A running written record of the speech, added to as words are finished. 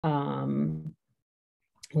um,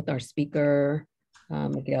 with our speaker,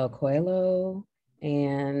 Miguel Coelho.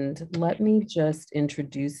 And let me just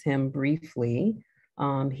introduce him briefly.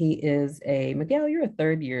 He is Miguel, you're a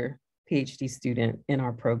third year PhD student in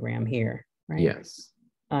our program here, right? Yes.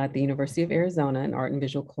 At the University of Arizona in Art and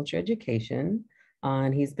Visual Culture Education.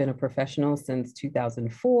 And he's been a professional since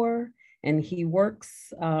 2004. And he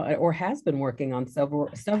works or has been working on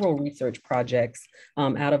several research projects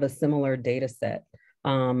out of a similar data set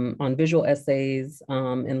on visual essays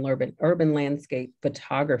in urban landscape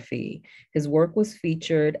photography. His work was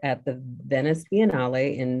featured at the Venice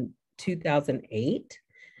Biennale in 2008.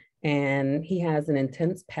 And he has an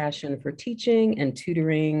intense passion for teaching and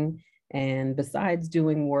tutoring. And besides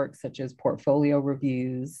doing work such as portfolio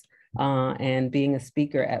reviews and being a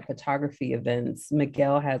speaker at photography events,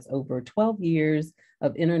 Miguel has over 12 years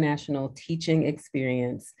of international teaching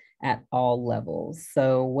experience at all levels.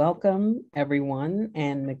 So welcome everyone.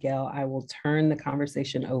 And Miguel, I will turn the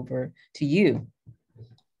conversation over to you.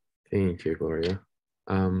 Thank you, Gloria.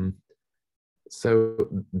 So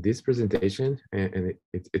this presentation, and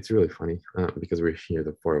it's really funny because we're here,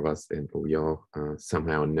 the four of us, and we all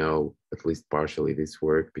somehow know at least partially this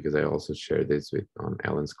work because I also shared this on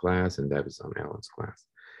Alan's class, and that was on Alan's class.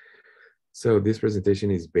 So this presentation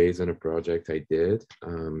is based on a project I did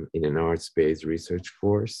in an arts-based research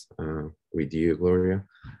course with you, Gloria,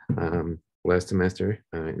 last semester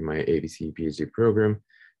in my ABC PhD program,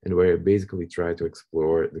 and where I basically try to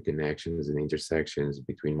explore the connections and intersections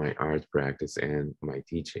between my art practice and my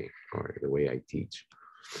teaching, or the way I teach.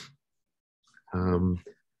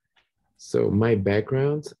 So my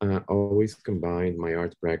background always combined my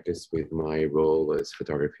art practice with my role as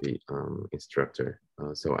photography instructor.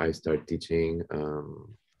 So I started teaching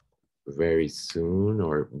very soon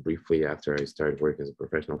or briefly after I started working as a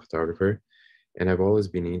professional photographer. And I've always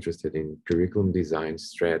been interested in curriculum design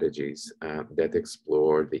strategies that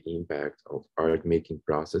explore the impact of art making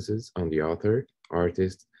processes on the author,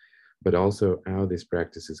 artist, but also how these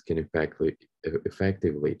practices can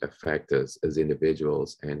effectively affect us as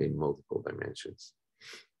individuals and in multiple dimensions.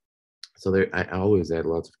 So I always had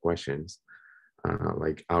lots of questions,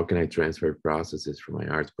 like how can I transfer processes from my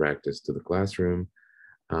art practice to the classroom?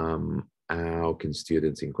 How can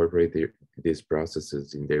students incorporate these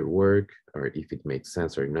processes in their work, or if it makes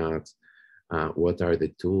sense or not? What are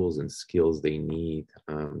the tools and skills they need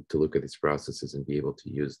to look at these processes and be able to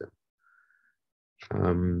use them?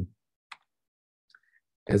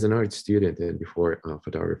 As an art student and before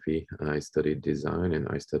photography, I studied design and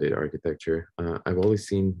I studied architecture. I've always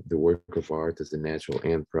seen the work of art as a natural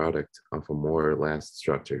end product of a more or less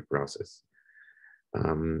structured process.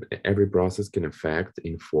 Every process can affect,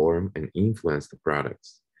 inform, and influence the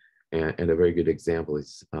products. And a very good example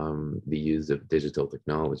is the use of digital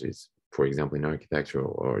technologies, for example, in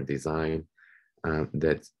architectural or design,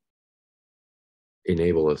 that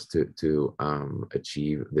enable us to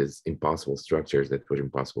achieve these impossible structures that were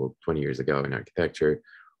impossible 20 years ago in architecture,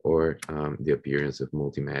 or the appearance of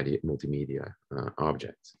multimedia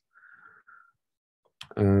objects.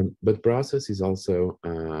 But process is also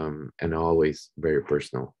and always very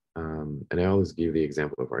personal. And I always give the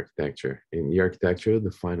example of architecture. In the architecture,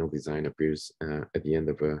 the final design appears at the end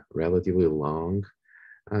of a relatively long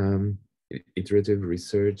iterative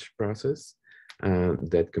research process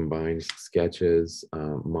that combines sketches,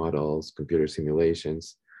 models, computer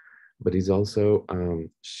simulations, but is also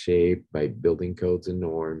shaped by building codes and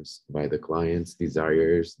norms, by the client's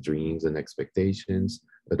desires, dreams, and expectations,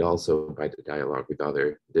 but also by the dialogue with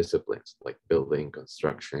other disciplines like building,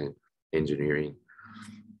 construction, engineering.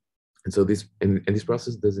 And so this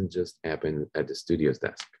process doesn't just happen at the studio's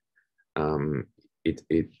desk.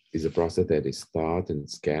 It is a process that is thought and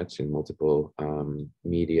sketched in multiple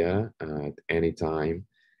media at any time,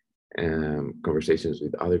 conversations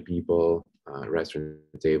with other people, restaurant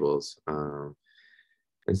tables.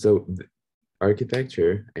 And so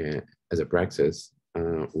architecture as a praxis,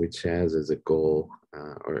 which has as a goal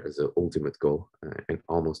or as an ultimate goal, and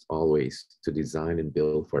almost always to design and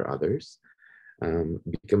build for others,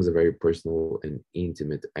 becomes a very personal and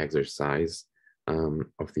intimate exercise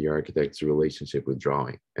of the architect's relationship with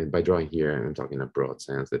drawing. And by drawing here, I'm talking in a broad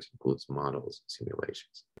sense that includes models and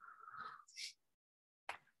simulations.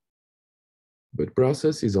 But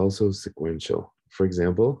process is also sequential. For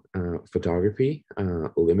example, photography,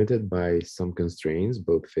 limited by some constraints,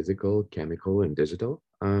 both physical, chemical, and digital.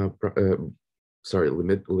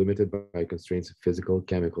 Limited by constraints of physical,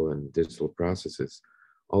 chemical, and digital processes,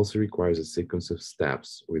 also requires a sequence of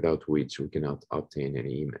steps without which we cannot obtain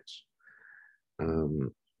any image.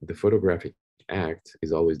 The photographic act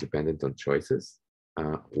is always dependent on choices,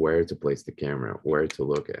 where to place the camera, where to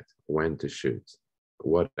look at, when to shoot,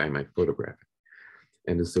 what am I photographing.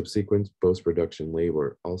 And the subsequent post-production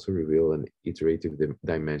labor also reveal an iterative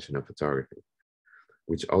dimension of photography,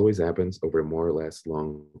 which always happens over a more or less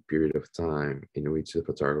long period of time in which the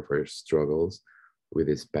photographer struggles with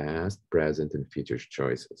his past, present, and future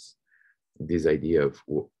choices. This idea of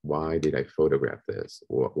why did I photograph this?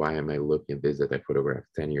 Why am I looking at this that I photographed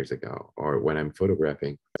 10 years ago? Or when I'm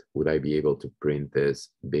photographing, would I be able to print this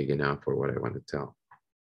big enough for what I want to tell?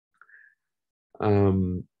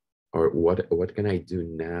 Or what can I do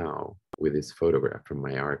now with this photograph from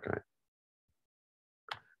my archive?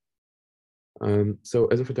 So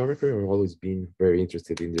as a photographer, I've always been very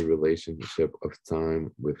interested in the relationship of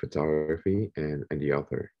time with photography and the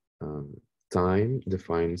author. Time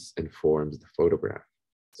defines and forms the photograph.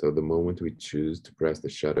 So the moment we choose to press the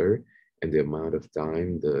shutter and the amount of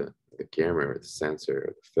time the camera or the sensor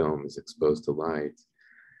or the film is exposed to light,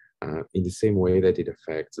 in the same way that it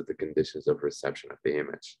affects the conditions of reception of the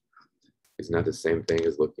image. It's not the same thing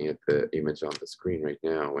as looking at the image on the screen right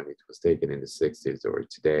now when it was taken in the 60s or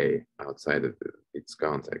today outside of its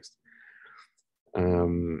context.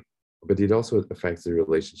 But it also affects the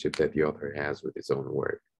relationship that the author has with his own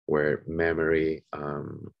work, where memory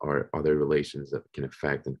or other relations that can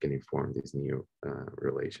affect and can inform these new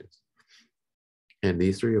relations. And the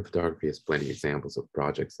history of photography has plenty of examples of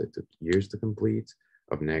projects that took years to complete,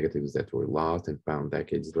 of negatives that were lost and found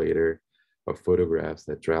decades later, of photographs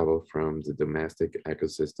that travel from the domestic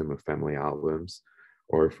ecosystem of family albums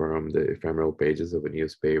or from the ephemeral pages of a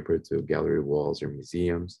newspaper to gallery walls or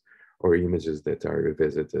museums, or images that are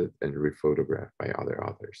revisited and rephotographed by other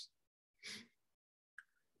authors.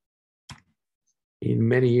 In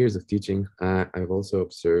many years of teaching, I've also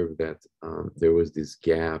observed that there was this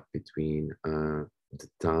gap between the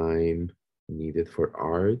time needed for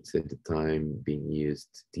art and the time being used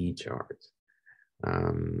to teach art.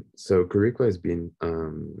 So curricula has been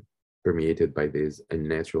permeated by this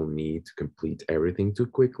unnatural need to complete everything too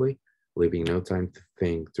quickly, leaving no time to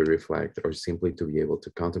think, to reflect, or simply to be able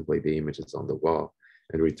to contemplate the images on the wall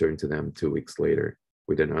and return to them 2 weeks later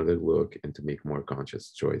with another look and to make more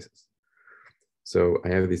conscious choices. So I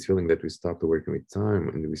have this feeling that we stopped working with time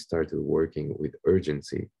and we started working with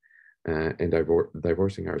urgency and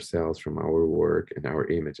divorcing ourselves from our work and our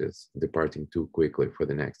images, departing too quickly for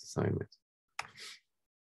the next assignment.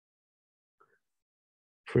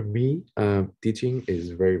 For me, teaching is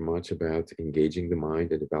very much about engaging the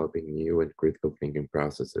mind and developing new and critical thinking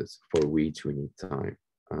processes for which we need time.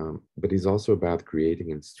 But it's also about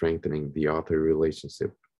creating and strengthening the author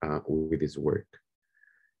relationship with his work.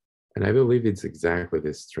 And I believe it's exactly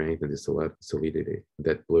this strength and this solidity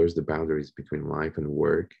that blurs the boundaries between life and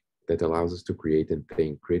work, that allows us to create and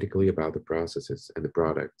think critically about the processes and the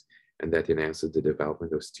product, and that enhances the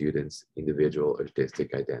development of students' individual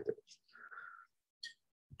artistic identities.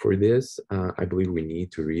 For this, I believe we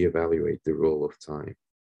need to reevaluate the role of time.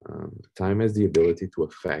 Time has the ability to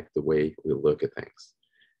affect the way we look at things.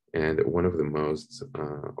 And one of the most,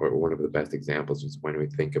 or one of the best examples is when we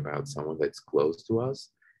think about someone that's close to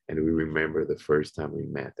us and we remember the first time we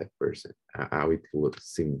met that person, how it would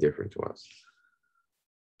seem different to us.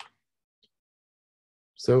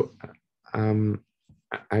 So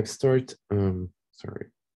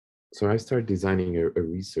I started designing a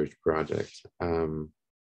research project.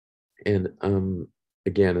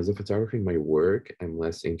 Again, as a photographer in my work, I'm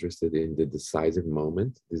less interested in the decisive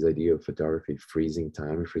moment, this idea of photography freezing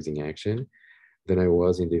time and freezing action, than I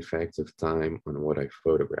was in the effects of time on what I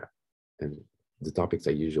photograph. And the topics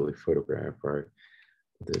I usually photograph are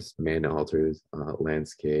this man-altered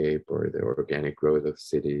landscape, or the organic growth of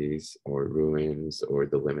cities, or ruins, or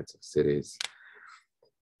the limits of cities,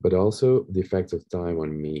 but also the effects of time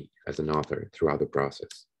on me as an author throughout the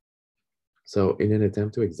process. So in an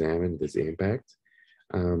attempt to examine this impact,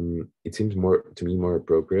 it seems to me more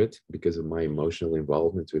appropriate, because of my emotional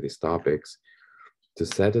involvement with these topics, to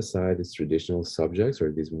set aside these traditional subjects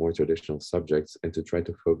or these more traditional subjects and to try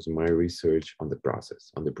to focus my research on the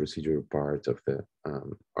process, on the procedural part of the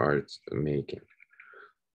art making,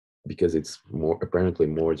 because it's apparently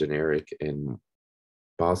more generic and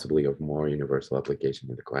possibly of more universal application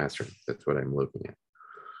in the classroom. That's what I'm looking at.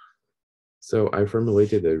 So I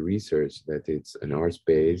formulated a research that it's an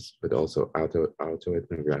arts-based, but also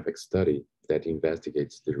autoethnographic study that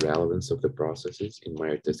investigates the relevance of the processes in my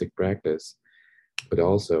artistic practice, but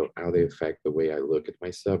also how they affect the way I look at my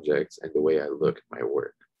subjects and the way I look at my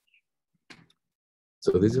work.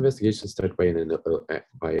 So this investigation starts by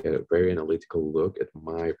a very analytical look at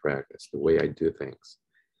my practice, the way I do things.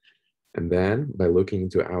 And then by looking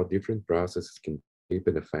into how different processes can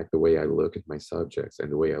and affect the way I look at my subjects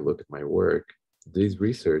and the way I look at my work, this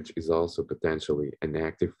research is also potentially an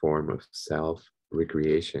active form of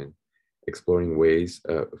self-recreation, exploring ways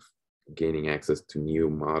of gaining access to new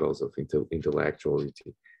models of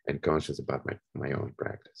intellectuality and conscience about my own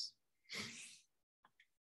practice.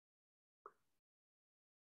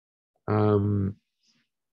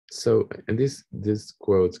 And these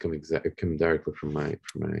quotes come directly from my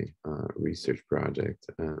research project,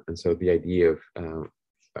 and so the idea of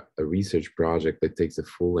a research project that takes a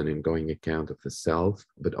full and ongoing account of the self,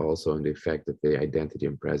 but also on the effect of the identity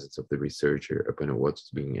and presence of the researcher upon what's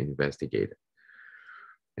being investigated.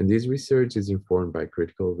 And this research is informed by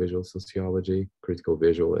critical visual sociology, critical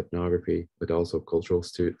visual ethnography, but also cultural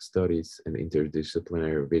studies and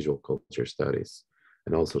interdisciplinary visual culture studies,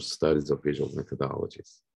 and also studies of visual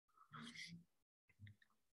methodologies.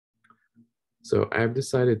 So I've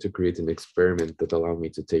decided to create an experiment that allows me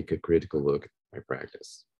to take a critical look at my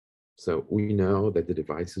practice. So we know that the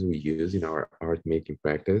devices we use in our art making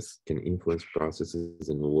practice can influence processes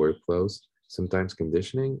and workflows, sometimes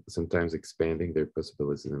conditioning, sometimes expanding their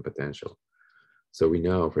possibilities and potential. So we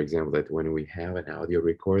know, for example, that when we have an audio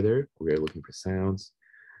recorder, we are looking for sounds.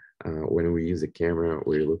 When we use a camera,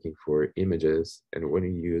 we're looking for images. And when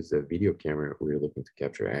we use a video camera, we're looking to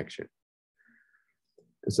capture action.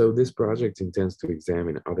 And so this project intends to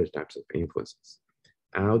examine other types of influences,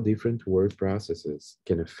 how different word processes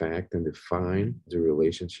can affect and define the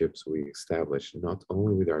relationships we establish, not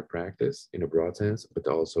only with our practice in a broad sense, but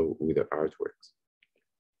also with our artworks.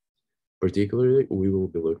 Particularly, we will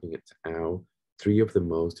be looking at how three of the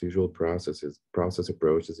most usual process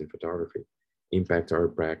approaches in photography impact our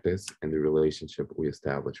practice and the relationship we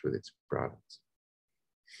establish with its products.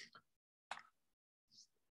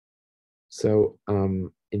 So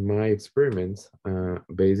in my experiment,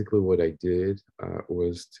 basically what I did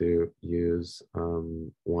was to use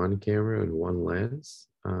one camera and one lens,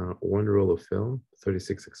 one roll of film,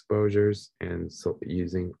 36 exposures, and so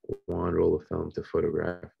using one roll of film to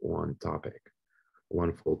photograph one topic,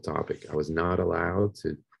 one full topic. I was not allowed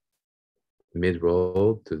to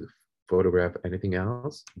mid-roll to photograph anything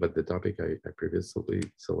else but the topic I previously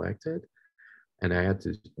selected, and I had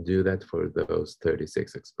to do that for those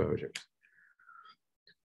 36 exposures.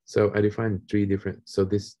 So I defined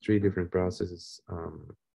these three different processes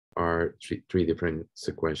are three different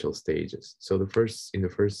sequential stages. So in the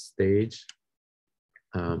first stage,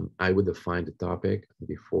 I would define the topic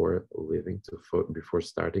before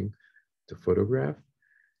starting to photograph,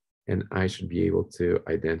 and I should be able to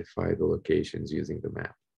identify the locations using the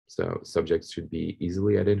map. So subjects should be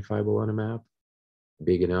easily identifiable on a map,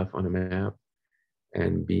 big enough on a map,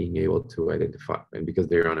 and being able to identify, and because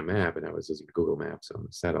they're on a map and I was using Google Maps on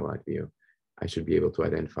satellite view, I should be able to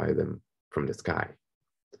identify them from the sky.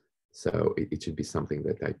 So it should be something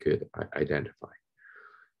that I could identify.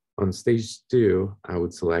 On stage 2, I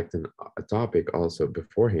would select a topic also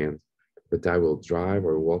beforehand, but I will drive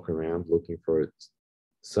or walk around looking for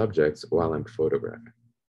subjects while I'm photographing.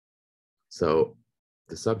 So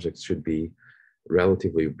the subjects should be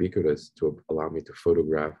relatively ubiquitous to allow me to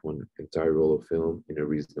photograph one entire roll of film in a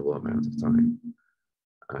reasonable amount of time.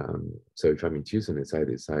 So if I'm in Tucson and I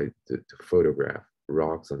decide to photograph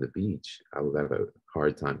rocks on the beach, I will have a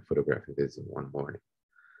hard time photographing this in one morning.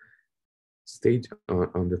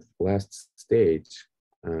 On the last stage,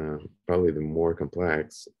 probably the more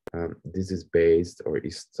complex, this is based, or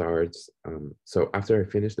it starts, so after I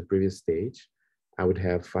finish the previous stage, I would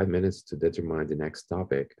have 5 minutes to determine the next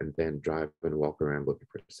topic and then drive and walk around looking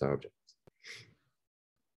for subjects.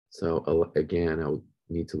 So again, I would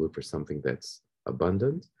need to look for something that's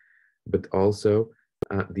abundant, but also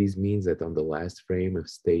this means that on the last frame of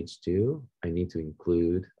stage 2, I need to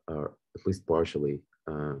include, or at least partially,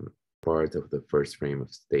 part of the first frame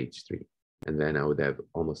of stage 3. And then I would have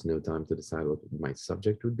almost no time to decide what my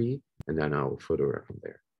subject would be, and then I will photograph from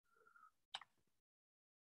there.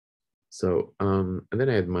 So, and then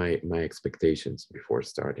I had my expectations before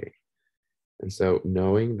starting. And so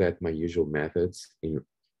knowing that my usual methods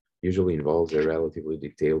usually involves a relatively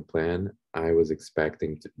detailed plan, I was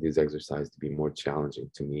expecting this exercise to be more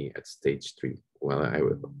challenging to me at stage 3,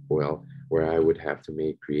 where I would have to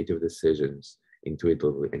make creative decisions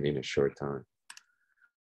intuitively and in a short time.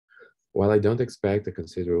 While I don't expect a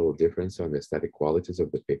considerable difference on the aesthetic qualities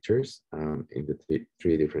of the pictures in the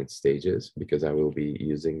three different stages, because I will be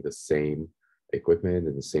using the same equipment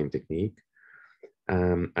and the same technique,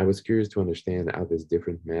 I was curious to understand how these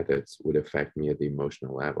different methods would affect me at the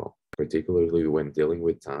emotional level, particularly when dealing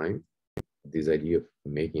with time. This idea of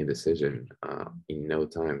making a decision in no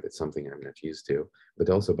time, that's something I'm not used to, but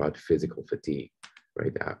also about physical fatigue.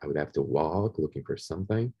 right? I would have to walk looking for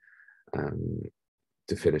something um,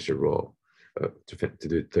 to finish a roll, to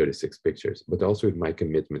do 36 pictures, but also with my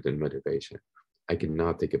commitment and motivation. I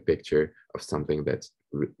cannot take a picture of something that's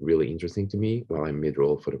really interesting to me while I'm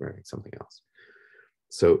mid-roll photographing something else.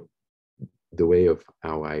 So the way of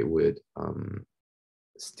how I would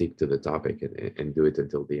stick to the topic and do it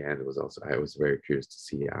until the end was also, I was very curious to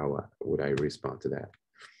see how would I respond to that.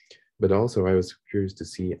 But also I was curious to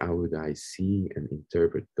see how would I see and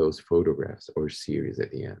interpret those photographs or series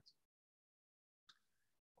at the end.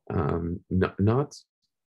 Not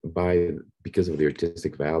because of the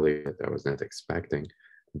artistic value that I was not expecting,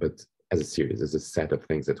 but as a series, as a set of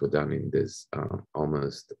things that were done in this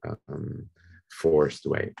almost forced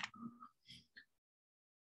way.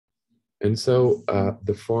 And so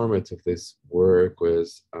the format of this work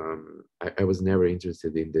was, I was never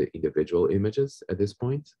interested in the individual images at this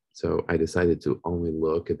point. So I decided to only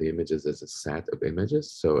look at the images as a set of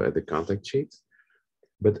images, so at the contact sheets.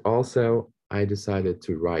 But also I decided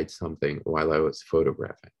to write something while I was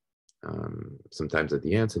photographing. Sometimes at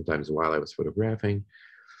the end, sometimes while I was photographing.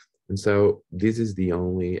 And so this is the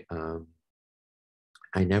only,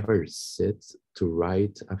 I never sit to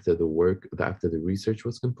write after the work, after the research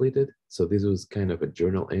was completed. So this was kind of a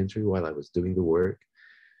journal entry while I was doing the work.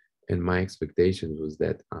 And my expectation was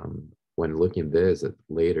that when looking at this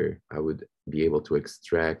later, I would be able to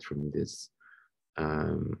extract from this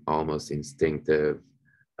almost instinctive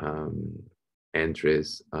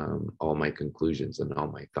entries all my conclusions and all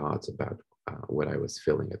my thoughts about what I was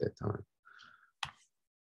feeling at that time.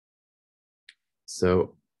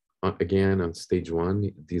 So again, on stage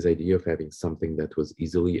one, this idea of having something that was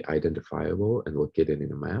easily identifiable and located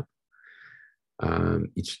in a map,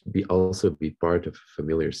 it should also be part of a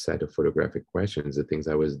familiar set of photographic questions, the things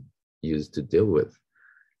I was used to deal with.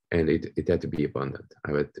 And it had to be abundant.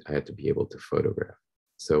 I had to be able to photograph.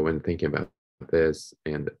 So when thinking about this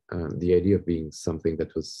and the idea of being something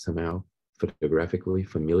that was somehow photographically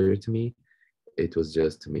familiar to me, it was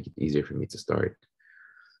just to make it easier for me to start.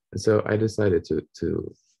 And so I decided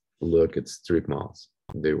to look at strip malls.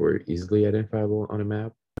 They were easily identifiable on a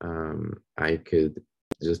map. I could,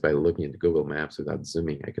 just by looking at Google Maps without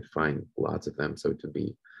zooming, I could find lots of them. So it would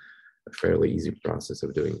be a fairly easy process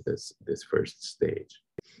of doing this first stage.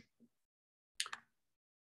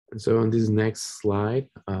 And so on this next slide,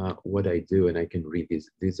 what I do, and I can read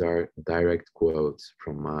these are direct quotes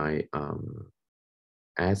from my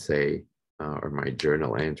essay or my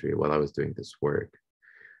journal entry while I was doing this work.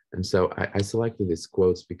 And so I selected these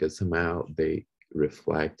quotes because somehow they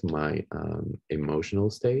reflect my emotional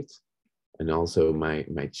states and also my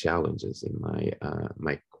challenges and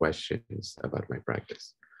my questions about my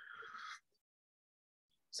practice.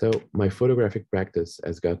 So my photographic practice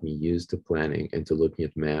has got me used to planning and to looking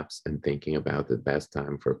at maps and thinking about the best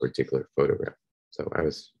time for a particular photograph. So I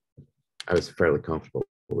was fairly comfortable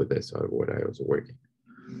with this or what I was working.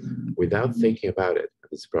 Without thinking about it,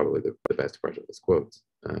 this is probably the best part of this quote,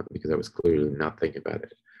 because I was clearly not thinking about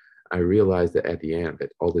it. I realized that at the end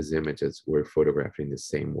that all these images were photographed in the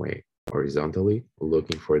same way, horizontally,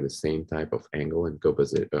 looking for the same type of angle and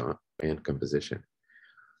composition.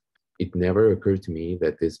 It never occurred to me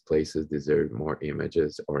that these places deserve more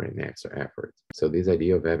images or an extra effort. So this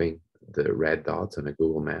idea of having the red dots on a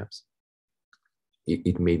Google Maps,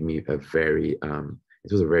 it made me it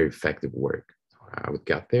was a very effective work. I would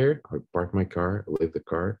get there, I would park my car, leave the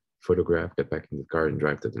car, photograph, get back in the car and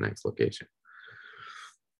drive to the next location.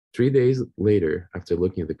 3 days later, after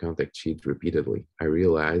looking at the contact sheet repeatedly, I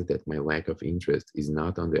realized that my lack of interest is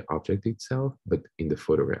not on the object itself, but in the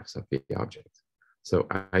photographs of the object. So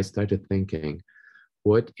I started thinking,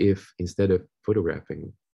 what if instead of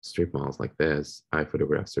photographing strip malls like this, I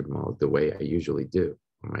photograph strip malls the way I usually do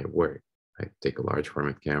on my work? I take a large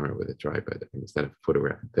format camera with a tripod, and instead of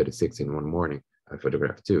photographing 36 in one morning, I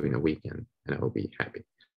photograph 2 in a weekend, and I will be happy.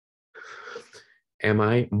 Am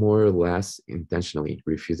I more or less intentionally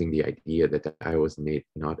refusing the idea that I was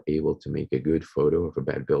not able to make a good photo of a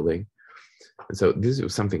bad building? And so this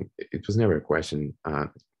was something, it was never a question.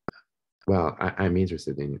 Well, I'm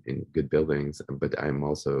interested in good buildings, but I'm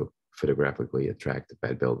also photographically attracted to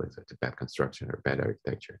bad buildings or to bad construction or bad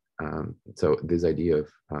architecture. So this idea of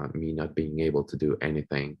me not being able to do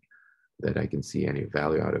anything that I can see any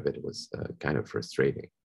value out of it was kind of frustrating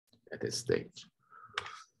at this stage.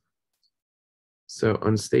 So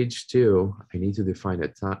on stage 2, I need to define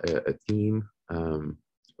a theme,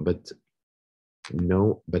 but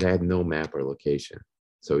I had no map or location.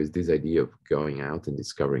 So it's this idea of going out and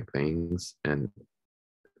discovering things and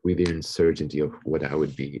with the uncertainty of what I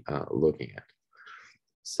would be looking at.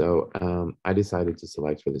 So I decided to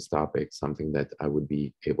select for this topic something that I would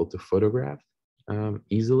be able to photograph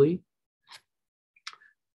easily,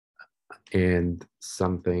 and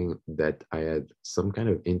something that I had some kind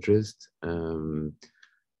of interest and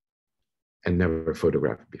never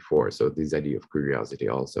photographed before. So this idea of curiosity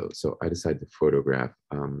also. So I decided to photograph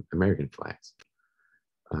American flags.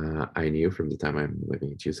 I knew from the time I'm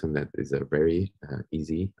living in Tucson that is a very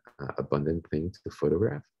easy, abundant thing to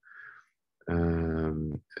photograph.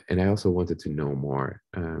 And I also wanted to know more.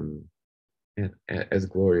 And as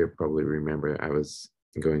Gloria probably remember, I was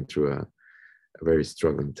going through a very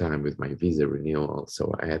struggling time with my visa renewal.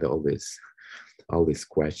 So I had all these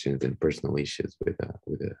questions and personal issues with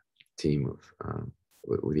a team of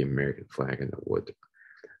with the American flag and the wood,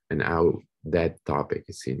 and how that topic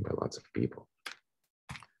is seen by lots of people.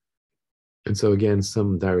 And so again,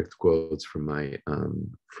 some direct quotes from my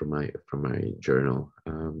journal.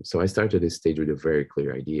 So I started this stage with a very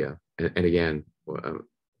clear idea, and again,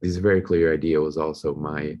 this very clear idea was also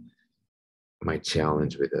my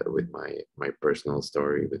challenge with my personal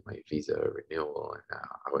story with my visa renewal, and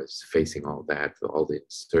I was facing all that, all the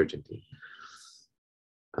uncertainty.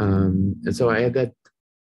 And so I had that,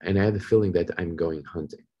 and I had the feeling that I'm going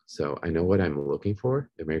hunting. So I know what I'm looking for,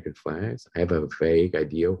 American flags. I have a vague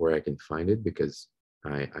idea where I can find it because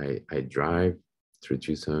I drive through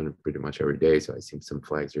Tucson pretty much every day. So I see some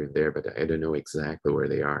flags here and there, but I don't know exactly where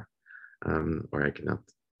they are, or I cannot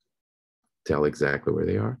tell exactly where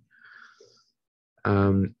they are.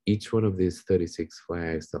 Each one of these 36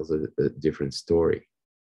 flags tells a different story.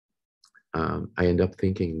 I end up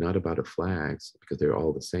thinking not about the flags because they're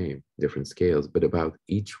all the same, different scales, but about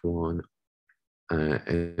each one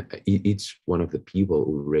and each one of the people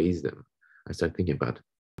who raised them. I start thinking about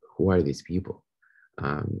who are these people,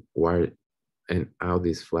 why, and how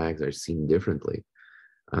these flags are seen differently.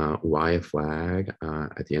 Why a flag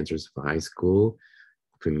at the entrance of high school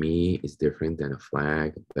for me is different than a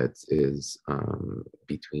flag that is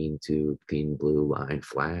between two thin blue line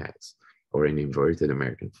flags or an inverted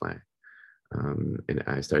American flag. And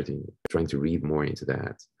I started trying to read more into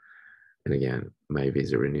that. And again, my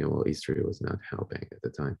visa renewal history was not helping at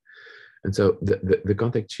the time. And so the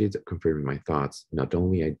contact sheet confirmed my thoughts. Not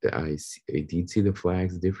only I did see the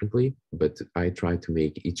flags differently, but I tried to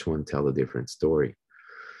make each one tell a different story.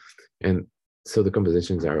 And so the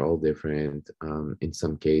compositions are all different in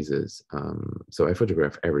some cases. So I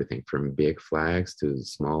photograph everything from big flags to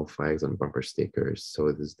small flags on bumper stickers. So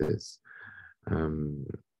it is this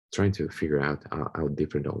trying to figure out how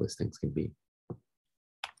different all these things can be.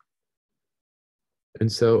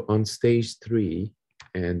 And so on stage 3,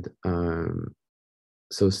 and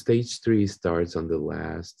so stage 3 starts on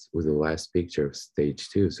with the last picture of stage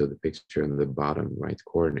 2. So the picture in the bottom right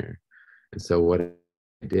corner. And so what I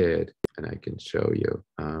did, and I can show you.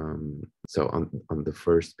 So on the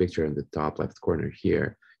first picture in the top left corner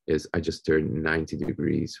here is I just turned 90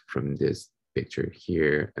 degrees from this picture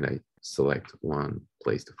here, and I select one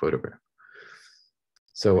place to photograph.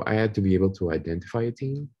 So I had to be able to identify a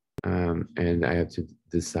team, and I have to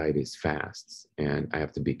decide this fast, and I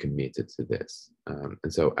have to be committed to this.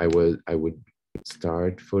 And so I would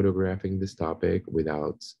start photographing this topic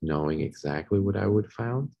without knowing exactly what I would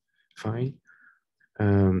find.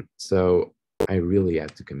 So I really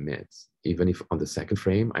had to commit. Even if on the second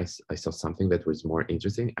frame I saw something that was more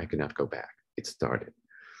interesting, I could not go back. It started.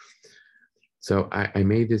 So I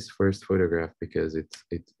made this first photograph because it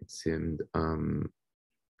seemed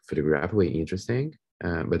photographically interesting,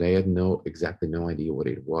 but I had exactly no idea what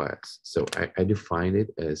it was. So I defined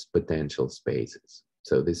it as potential spaces.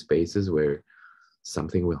 So these spaces where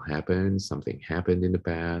something will happen, something happened in the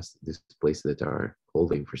past, these places that are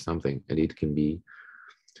holding for something, and it can be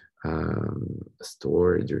a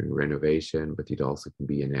store during renovation, but it also can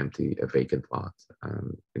be a vacant lot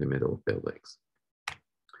in the middle of buildings.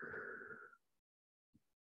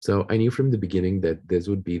 So I knew from the beginning that this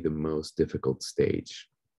would be the most difficult stage.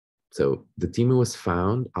 So the team was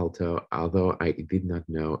found, although I did not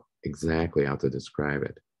know exactly how to describe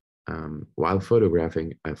it. While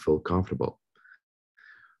photographing, I felt comfortable.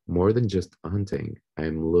 More than just hunting,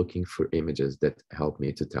 I'm looking for images that help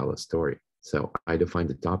me to tell a story. So I defined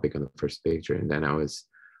the topic on the first picture, and then I was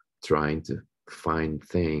trying to find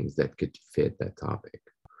things that could fit that topic.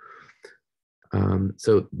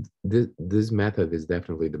 So this method is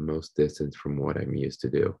definitely the most distant from what I'm used to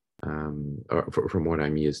do, from what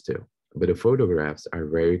I'm used to. But the photographs are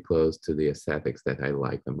very close to the aesthetics that I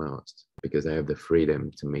like the most because I have the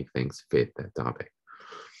freedom to make things fit that topic.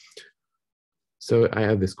 So I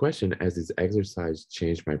have this question: has this exercise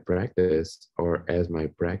changed my practice, or has my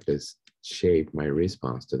practice shaped my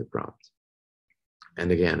response to the prompt?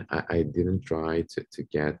 And again, I didn't try to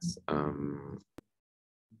get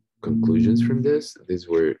conclusions from this. These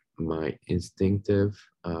were my instinctive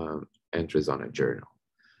entries on a journal.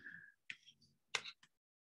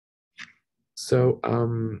 So,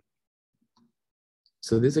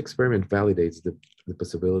 so this experiment validates the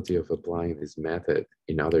possibility of applying this method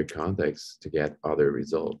in other contexts to get other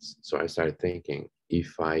results. So I started thinking,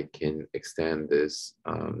 if I can extend this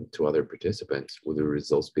to other participants, would the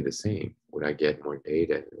results be the same? Would I get more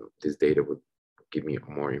data? This data would give me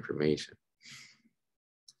more information.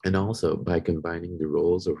 And also by combining the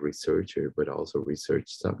roles of researcher, but also research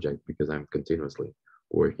subject, because I'm continuously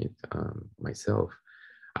working myself,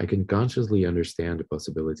 I can consciously understand the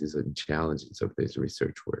possibilities and challenges of this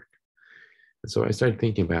research work. And so I started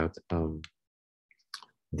thinking about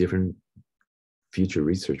different future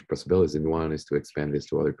research possibilities. And one is to expand this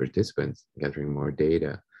to other participants, gathering more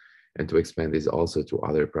data, and to expand this also to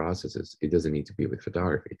other processes. It doesn't need to be with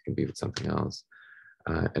photography, it can be with something else.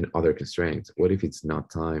 And other constraints. What if it's not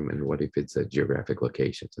time, and what if it's a geographic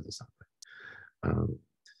location to do something?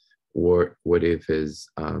 Or what if it's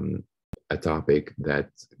a topic that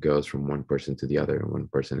goes from one person to the other, and one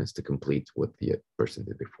person has to complete what the person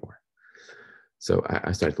did before. So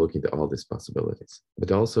I started looking at all these possibilities,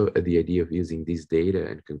 but also at the idea of using these data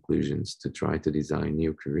and conclusions to try to design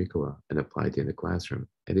new curricula and apply it in the classroom.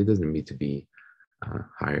 And it doesn't need to be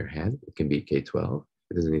higher ed, it can be K-12.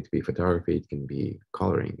 It doesn't need to be photography, it can be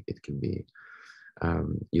coloring, it can be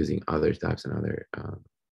using other types and other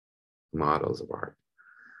models of art.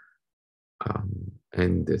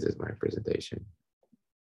 And this is my presentation.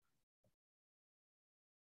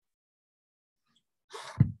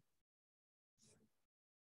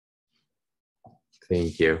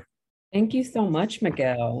 Thank you. Thank you so much,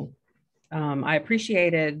 Miguel. I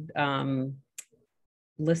appreciated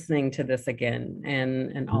listening to this again,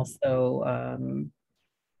 and also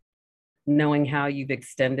knowing how you've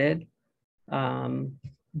extended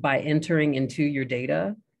by entering into your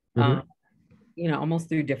data, you know, almost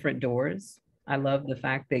through different doors. I love the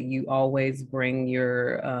fact that you always bring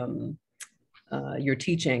your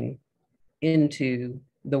teaching into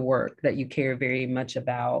the work, that you care very much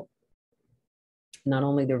about not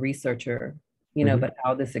only the researcher, you know, but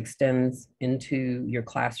how this extends into your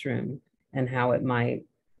classroom and how it might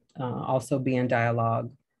also be in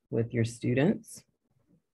dialogue with your students.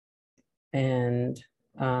 And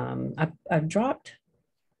I've dropped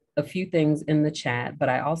a few things in the chat, but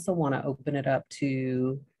I also want to open it up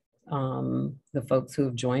to the folks who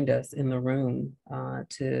have joined us in the room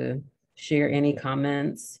to share any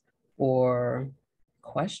comments or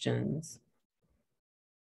questions.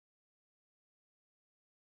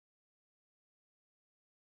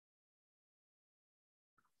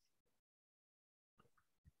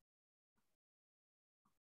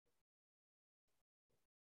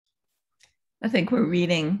 I think we're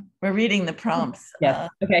reading the prompts. Yes.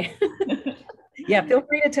 Okay. Yeah, feel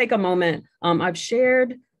free to take a moment. I've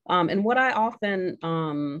shared, and what I often,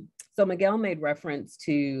 so Miguel made reference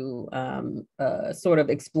to sort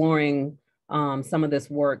of exploring some of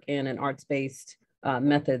this work in an arts-based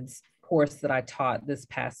methods course that I taught this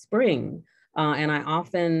past spring. And I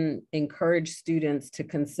often encourage students to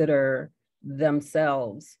consider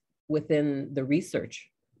themselves within the research,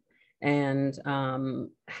 and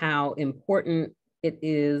how important it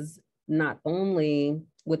is not only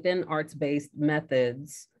within arts-based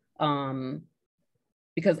methods,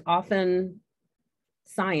 because often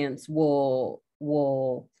science will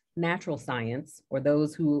natural science, or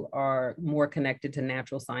those who are more connected to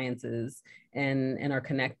natural sciences and are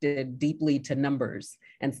connected deeply to numbers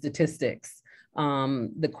and statistics,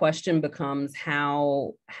 the question becomes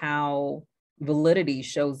how validity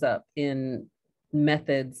shows up in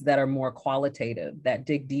methods that are more qualitative, that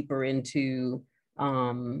dig deeper into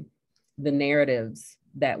the narratives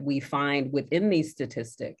that we find within these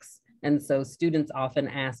statistics. And so students often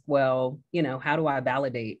ask, well, you know, how do I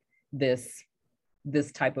validate this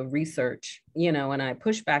type of research? You know, and I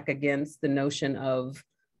push back against the notion of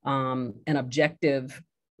an objective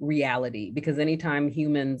reality, because anytime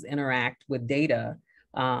humans interact with data,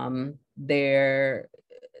 the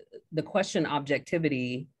question of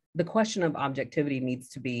objectivity needs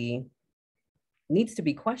to be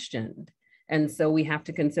questioned. And so we have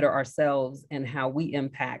to consider ourselves and how we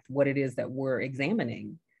impact what it is that we're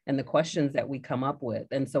examining and the questions that we come up with.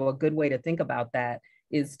 And so a good way to think about that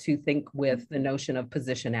is to think with the notion of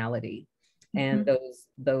positionality. And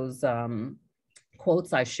those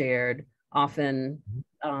quotes I shared often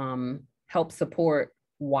help support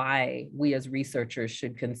why we as researchers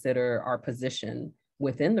should consider our position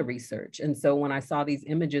within the research. And so when I saw these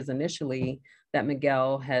images initially, that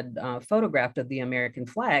Miguel had photographed of the American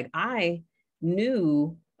flag, I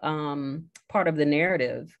knew part of the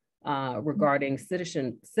narrative regarding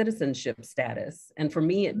citizenship status. And for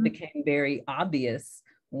me, it became very obvious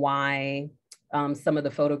why some of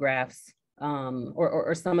the photographs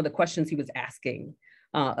or some of the questions he was asking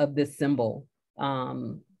of this symbol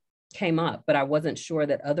came up, but I wasn't sure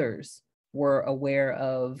that others were aware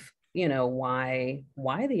of, you know, why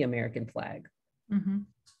the American flag. Mm-hmm.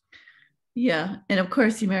 Yeah, and of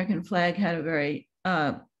course, the American flag had a very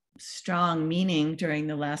strong meaning during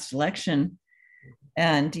the last election.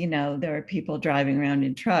 And, you know, there were people driving around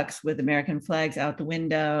in trucks with American flags out the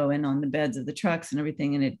window and on the beds of the trucks and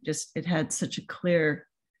everything. And it had such a clear,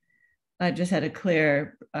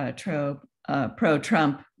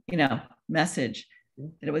 pro-Trump, you know, message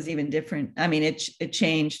that it was even different. I mean, it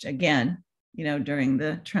changed again, you know, during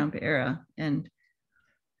the Trump era. And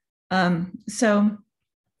so,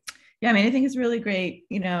 yeah, I mean, I think it's really great,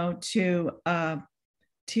 you know, to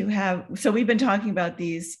have, so we've been talking about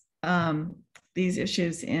these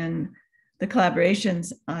issues in the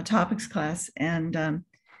collaborations topics class. And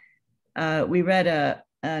we read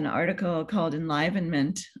an article called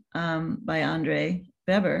Enlivenment by Andre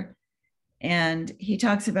Weber. And he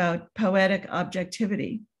talks about poetic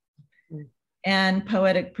objectivity and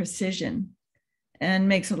poetic precision, and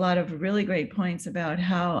makes a lot of really great points about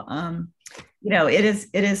how, you know, it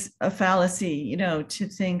is a fallacy, you know, to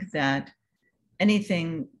think that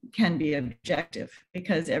anything can be objective,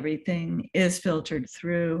 because everything is filtered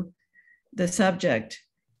through the subject.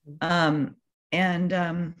 That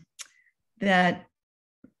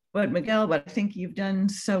what I think you've done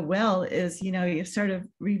so well is, you know, you've sort of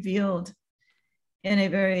revealed in a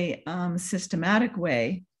very systematic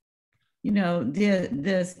way, you know,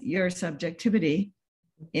 your subjectivity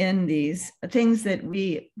in these things that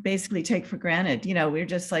we basically take for granted. You know, we're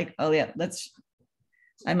just like, oh yeah,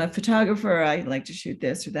 I'm a photographer, I like to shoot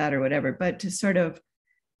this or that or whatever, but to sort of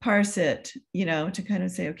parse it, you know, to kind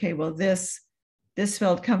of say, okay, well, this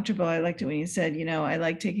felt comfortable. I liked it when you said, you know, I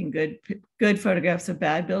like taking good photographs of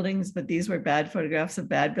bad buildings, but these were bad photographs of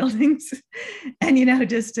bad buildings. And, you know,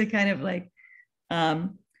 just to kind of like,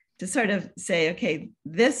 to sort of say, okay,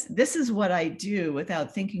 this is what I do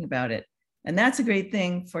without thinking about it. And that's a great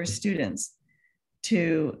thing for students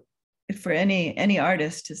for any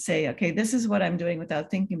artist to say, okay, this is what I'm doing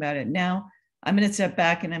without thinking about it. Now I'm going to step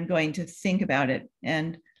back and I'm going to think about it.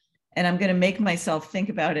 And I'm going to make myself think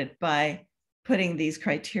about it by putting these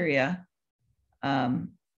criteria on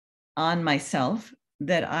myself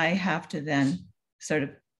that I have to then sort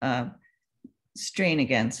of strain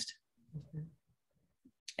against.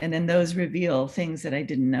 And then those reveal things that I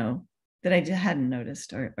didn't know, that I hadn't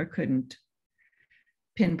noticed or couldn't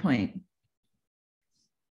pinpoint.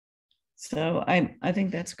 So I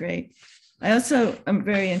think that's great. I also am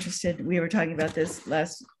very interested, we were talking about this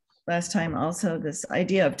last time also, this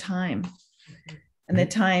idea of time. And the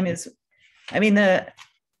time is, I mean,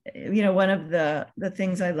 you know, one of the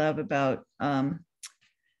things I love about,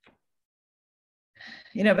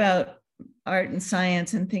 you know, about art and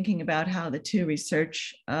science and thinking about how the two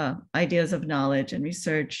research ideas of knowledge and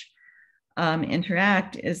research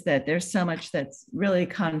interact is that there's so much that's really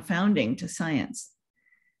confounding to science,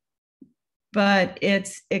 but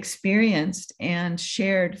it's experienced and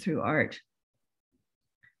shared through art.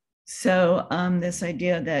 So this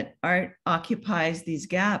idea that art occupies these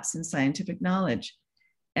gaps in scientific knowledge.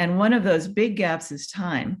 And one of those big gaps is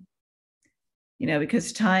time, you know,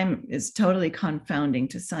 because time is totally confounding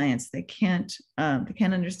to science. They can't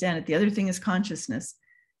understand it. The other thing is consciousness.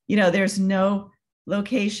 You know, there's no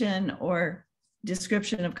location or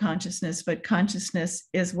description of consciousness, but consciousness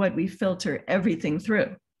is what we filter everything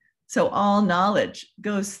through. So all knowledge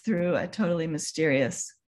goes through a totally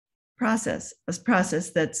mysterious process, a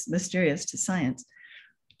process that's mysterious to science.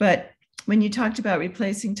 But when you talked about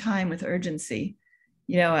replacing time with urgency,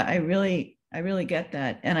 you know, I really get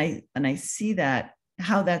that. And I see that,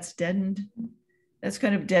 how that's kind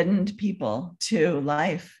of deadened people to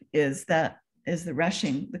life, is the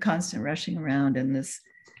constant rushing around and this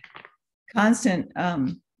constant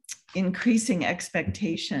increasing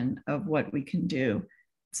expectation of what we can do,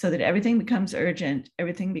 so that everything becomes urgent,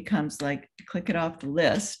 everything becomes like, click it off the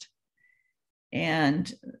list. And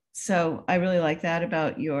so I really like that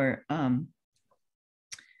about your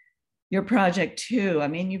project too. I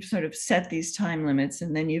mean, you've sort of set these time limits,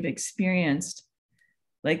 and then you've experienced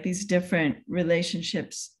like these different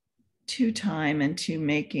relationships to time and to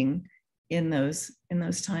making in those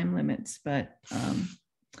time limits. But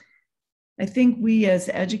I think we as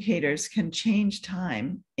educators can change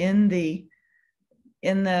time in the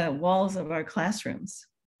walls of our classrooms.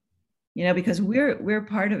 because we're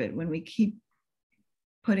part of it when we keep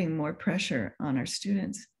putting more pressure on our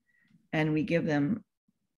students and we give them,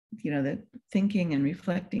 the thinking and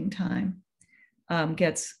reflecting time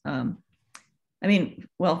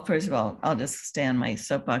well, first of all, I'll just stay on my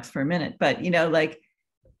soapbox for a minute, but,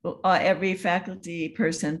 every faculty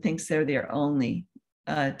person thinks they're their only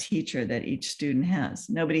teacher that each student has.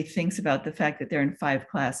 Nobody thinks about the fact that they're in 5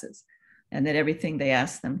 classes and that everything they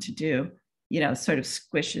ask them to do, sort of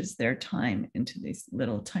squishes their time into these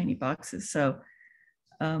little tiny boxes. So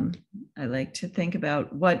I like to think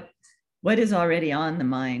about what is already on the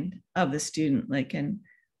mind of the student, and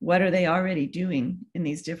what are they already doing in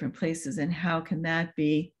these different places, and how can that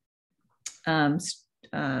be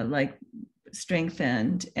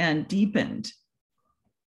strengthened and deepened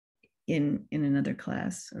in another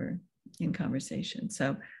class or in conversation.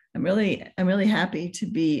 So I'm really happy to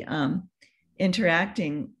be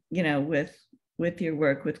interacting, with your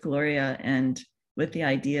work with Gloria and with the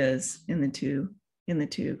ideas in the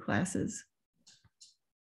two classes.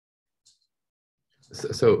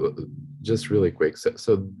 So just really quick,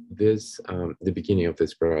 so this the beginning of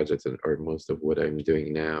this project, or most of what I'm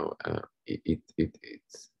doing now,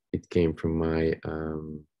 it came from my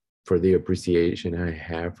for the appreciation I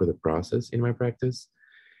have for the process in my practice,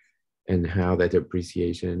 and how that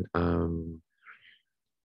appreciation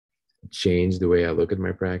changed the way I look at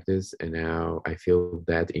my practice, and how I feel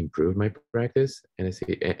that improved my practice. And I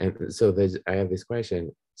see, and so I have this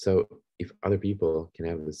question: so if other people can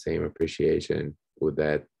have the same appreciation, would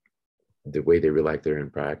that the way they relate their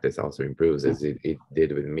own practice also improves as it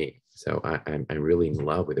did with me? So I'm really in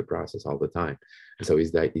love with the process all the time. And so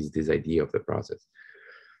is this idea of the process.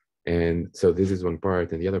 And so this is one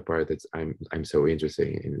part, and the other part that's I'm so interested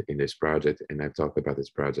in this project, and I've talked about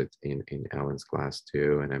this project in Alan's class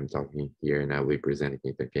too, and I'm talking here, and I'll be presenting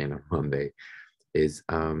it again on Monday. Is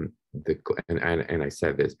and I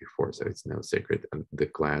said this before, so it's no secret. The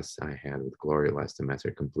class I had with Gloria last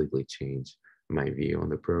semester completely changed my view on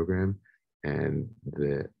the program and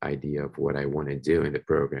the idea of what I want to do in the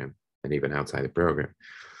program and even outside the program.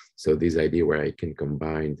 So this idea where I can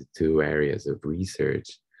combine the 2 areas of research,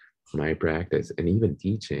 my practice, and even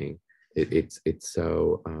teaching, it's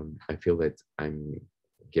so I feel that I'm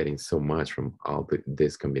getting so much from all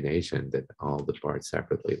this combination, that all the parts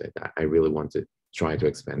separately, that I really want to try to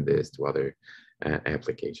expand this to other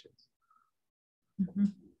applications. Mm-hmm.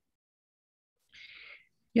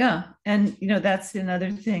 Yeah, and that's another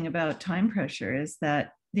thing about time pressure, is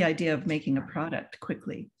that the idea of making a product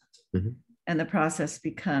quickly, mm-hmm. and the process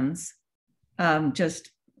becomes just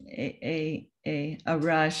a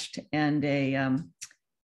rushed and a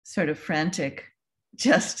sort of frantic,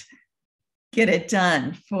 just get it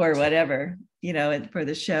done for whatever, for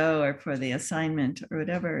the show or for the assignment or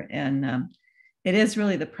whatever. And it is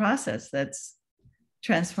really the process that's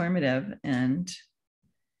transformative. And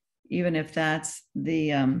even if that's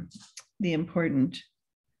the important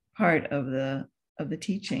part of the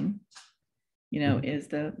teaching, mm-hmm. is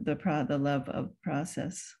the love of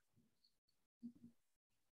process.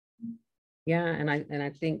 Yeah, and I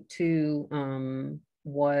think too,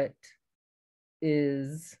 what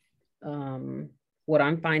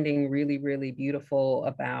I'm finding really, really beautiful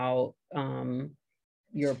about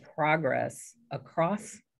your progress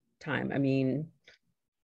across time. I mean,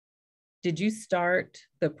 did you start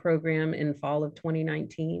the program in fall of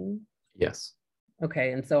 2019? Yes.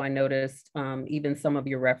 Okay, and so I noticed even some of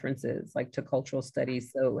your references, like to cultural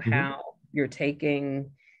studies. So mm-hmm. how you're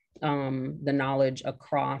taking the knowledge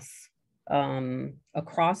across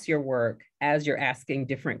your work as you're asking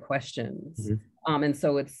different questions. Mm-hmm. And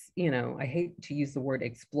so it's, I hate to use the word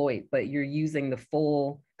exploit, but you're using the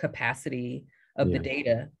full capacity of the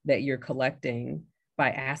data that you're collecting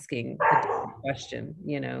by asking a different question,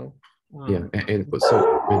 Yeah, and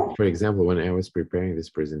so, for example, when I was preparing this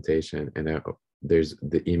presentation, and there's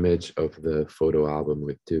the image of the photo album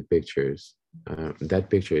with 2 pictures. That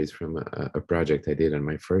picture is from a project I did on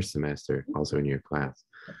my first semester, also in your class.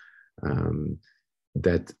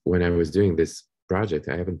 That when I was doing this project,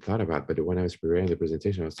 I haven't thought about, but when I was preparing the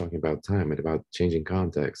presentation, I was talking about time and about changing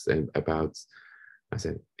context, and I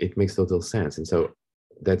said, it makes total sense. And so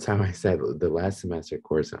that's how I said the last semester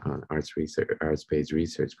course on arts-based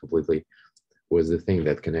research completely was the thing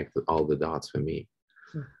that connected all the dots for me.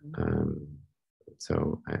 Mm-hmm.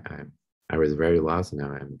 So I was very lost, and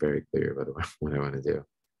now I'm very clear about what I want to do.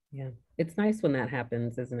 Yeah, it's nice when that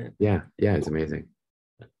happens, isn't it? Yeah, it's amazing.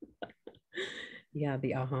 Yeah,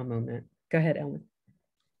 the aha moment. Go ahead, Ellen.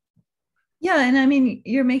 Yeah, and I mean,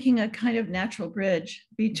 you're making a kind of natural bridge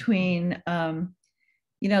between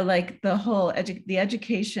you know, like the whole the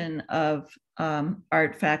education of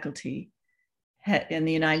art faculty in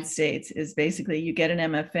the United States is basically you get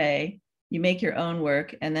an MFA, you make your own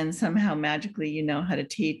work, and then somehow magically you know how to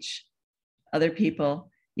teach other people,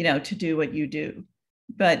 you know, to do what you do.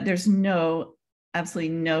 But there's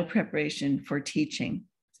absolutely no preparation for teaching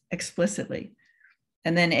explicitly.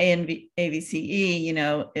 And then AVCE, you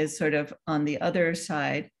know, is sort of on the other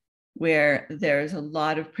side where there's a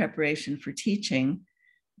lot of preparation for teaching,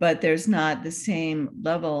 but there's not the same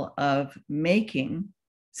level of making.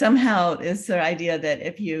 Somehow it's the idea that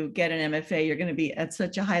if you get an MFA, you're going to be at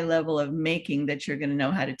such a high level of making that you're going to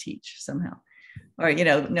know how to teach somehow, or, you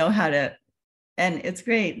know how to. And it's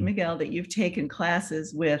great, Miguel, that you've taken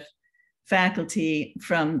classes with faculty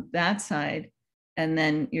from that side, and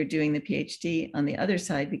then you're doing the PhD on the other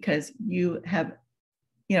side, because you have,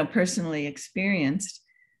 you know, personally experienced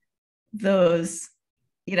those,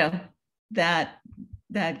 you know, that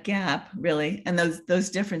gap really, and those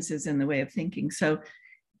differences in the way of thinking. So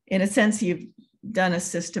in a sense, you've done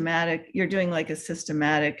you're doing like a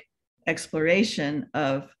systematic exploration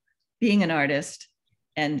of being an artist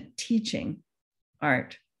and teaching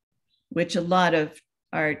art, which a lot of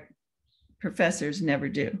art professors never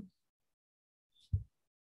do.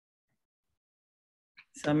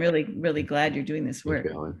 So I'm really, really glad you're doing this work.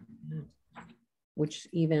 Which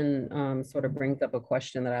even sort of brings up a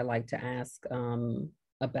question that I like to ask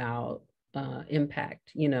about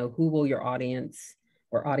impact. You know, who will your audience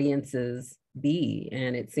or audiences be?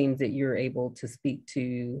 And it seems that you're able to speak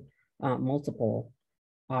to multiple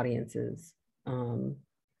audiences,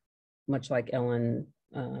 much like Ellen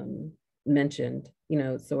mentioned, you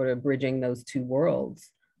know, sort of bridging those two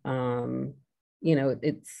worlds. You know,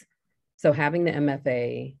 it's so having the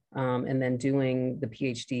MFA and then doing the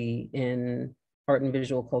PhD in art and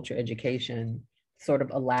visual culture education sort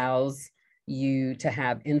of allows you to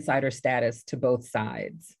have insider status to both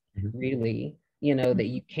sides, really, you know, that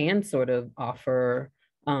you can sort of offer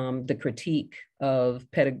the critique of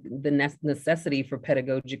the necessity for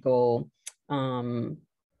pedagogical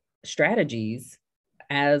strategies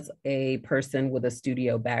as a person with a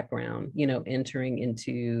studio background, you know, entering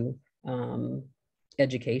into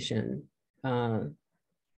education,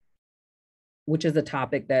 which is a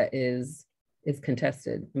topic that is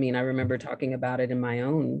contested. I mean, I remember talking about it in my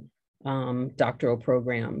own doctoral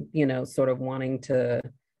program, you know, sort of wanting to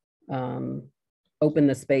open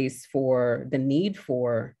the space for the need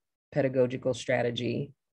for pedagogical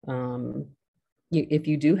strategy. If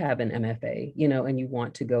you do have an MFA, you know, and you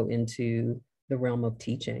want to go into the realm of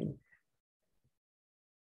teaching.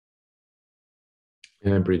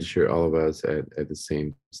 And I'm pretty sure all of us had the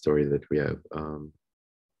same story that we have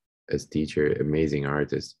as teacher, amazing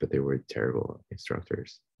artists, but they were terrible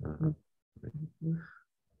instructors.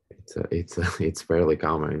 It's fairly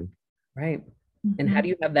common. Right. And how do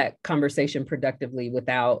you have that conversation productively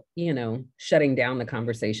without, you know, shutting down the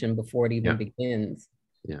conversation before it even begins?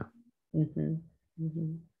 Yeah.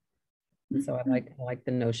 So I like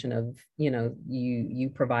the notion of, you know, you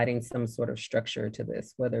providing some sort of structure to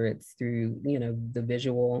this, whether it's through, you know, the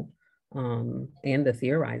visual and the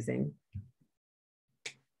theorizing.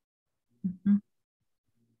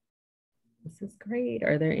 This is great.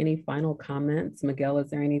 Are there any final comments? Miguel, is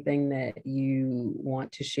there anything that you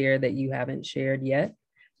want to share that you haven't shared yet?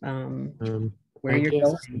 Where you're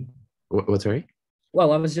going? What's right?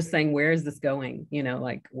 Well, I was just saying, where is this going? You know,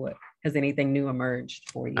 like what has anything new emerged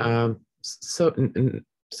for you? So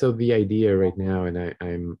the idea right now, and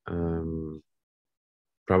I'm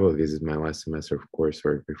probably this is my last semester of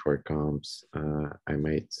coursework before it comes.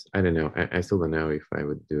 I don't know. I still don't know if I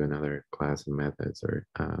would do another class in methods or,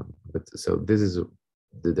 but so this is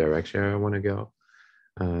the direction I want to go.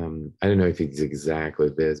 I don't know if it's exactly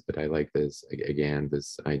this, but I like this, again,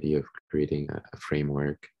 this idea of creating a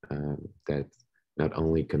framework that not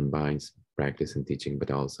only combines practice and teaching,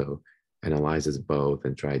 but also analyzes both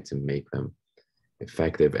and try to make them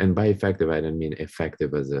effective. And by effective, I don't mean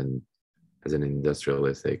effective as an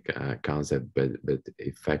industrialistic concept, but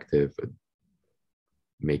effective at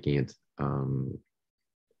making it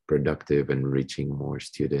productive and reaching more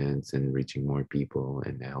students and reaching more people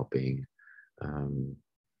and helping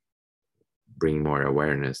bring more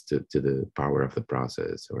awareness to the power of the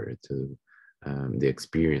process or to the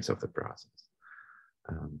experience of the process.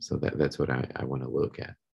 So that's what I want to look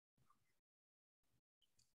at.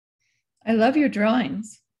 I love your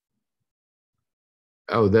drawings.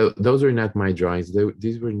 Oh, those are not my drawings.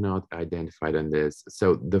 These were not identified on this.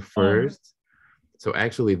 So the first, so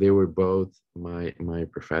actually they were both my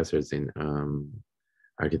professors in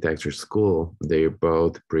architecture school. They're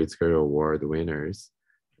both Pritzker Award winners.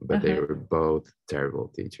 but they were both terrible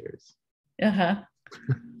teachers.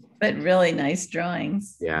 But really nice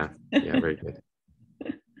drawings. Yeah, very good.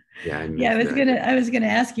 Yeah, I was gonna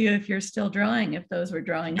ask you if you're still drawing, if those were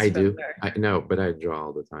drawings. I do. I know, but I draw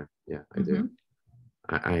all the time. Yeah, I do.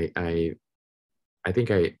 I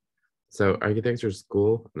think so architecture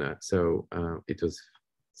school. No, so it was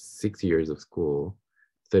 6 years of school,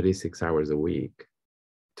 36 hours a week,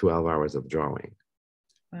 12 hours of drawing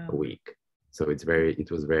a week. So it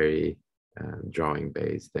was very drawing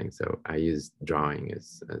based thing. So I used drawing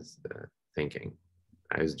as thinking.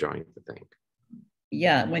 I was drawing to think.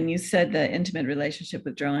 Yeah, when you said the intimate relationship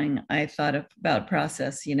with drawing, I thought about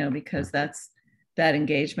process, because that's that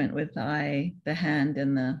engagement with the eye, the hand,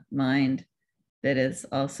 and the mind that is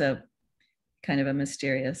also kind of a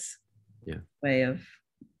mysterious way of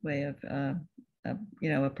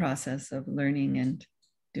a process of learning and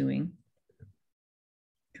doing.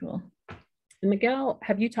 Cool. Miguel,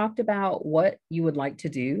 have you talked about what you would like to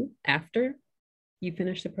do after you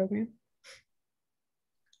finish the program?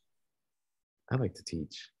 I like to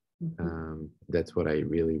teach. That's what I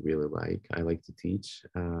really, really like. I like to teach.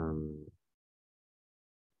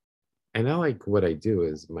 And I like what I do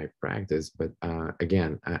is my practice, but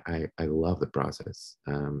again, I love the process.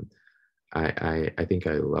 I think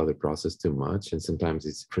I love the process too much. And sometimes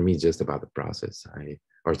it's, for me, just about the process,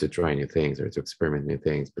 or to try new things or to experiment new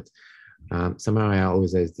things. But somehow I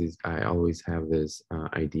always have this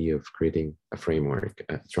idea of creating a framework,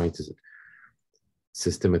 trying to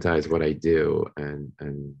systematize what I do and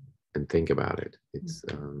think about it. It's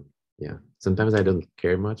sometimes I don't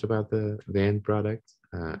care much about the end product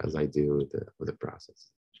as I do with the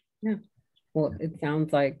process. Yeah, well, it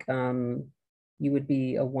sounds like you would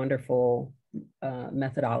be a wonderful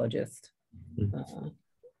methodologist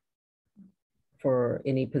for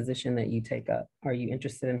any position that you take up. Are you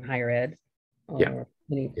interested in higher ed? Or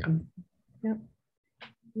yeah.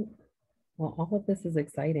 Well, all of this is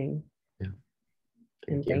exciting. Yeah.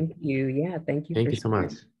 Thank you. Yeah, thank you. Thank you so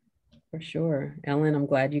much. For sure. Ellen, I'm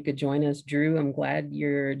glad you could join us. Drew, I'm glad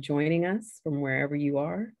you're joining us from wherever you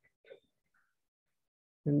are.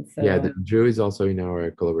 And so, Drew is also in our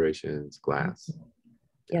collaborations class.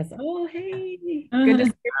 Yes. Oh, hey. Good to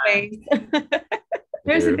see your face.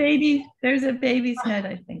 There's a baby. There's a baby's head,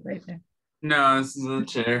 I think, right there. No, this is a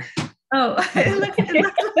chair. Oh,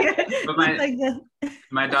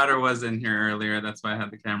 my daughter was in here earlier. That's why I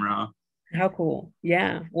had the camera off. How cool.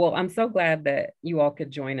 Yeah. Well, I'm so glad that you all could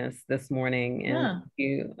join us this morning. And thank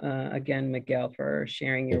you again, Miguel, for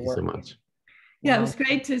sharing your work. Thank you so much. Yeah, it was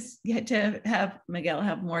great to have Miguel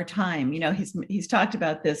have more time. He's talked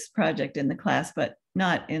about this project in the class, but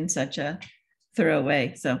not in such a thorough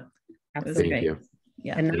way. So it was great. You.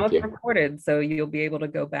 Yeah. And now it's recorded, so you'll be able to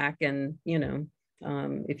go back and,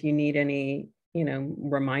 if you need any,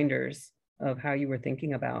 reminders of how you were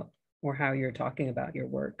thinking about or how you're talking about your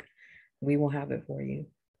work, we will have it for you.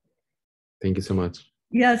 Thank you so much.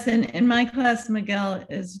 Yes, and in my class, Miguel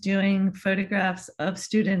is doing photographs of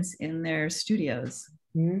students in their studios.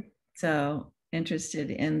 So interested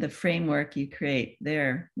in the framework you create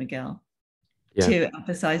there, Miguel, to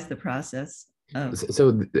emphasize the process.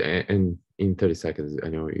 So, and in 30 seconds, I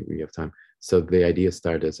know we have time. So the idea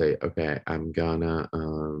started to say, okay, I'm gonna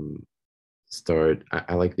start,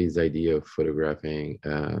 I like this idea of photographing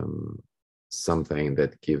something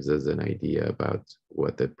that gives us an idea about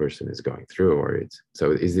what the person is going through,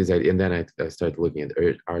 so is this idea. And then I started looking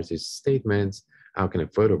at artist statements. How can a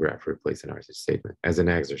photograph replace an artist statement as an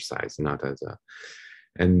exercise, not as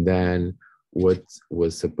and then what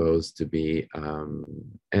was supposed to be, and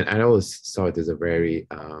I always saw it as a very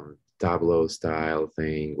tableau style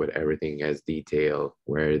thing with everything has detail,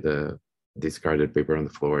 where the discarded paper on the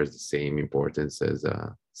floor is the same importance as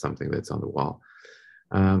something that's on the wall.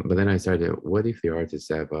 But then I started, what if the artists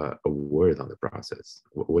have a word on the process?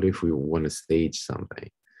 What if we want to stage something?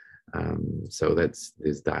 So that's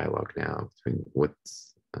this dialogue now between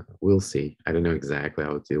we'll see. I don't know exactly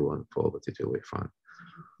how it will unfold, but it will be fun.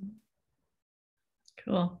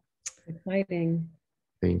 Cool. Exciting.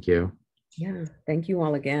 Thank you. Yeah. Thank you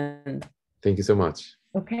all again. Thank you so much.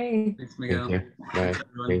 Okay. Thanks, Miguel. Thank you. Bye.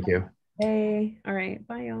 Thank you. Hey. All right.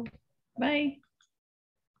 Bye, y'all. Bye.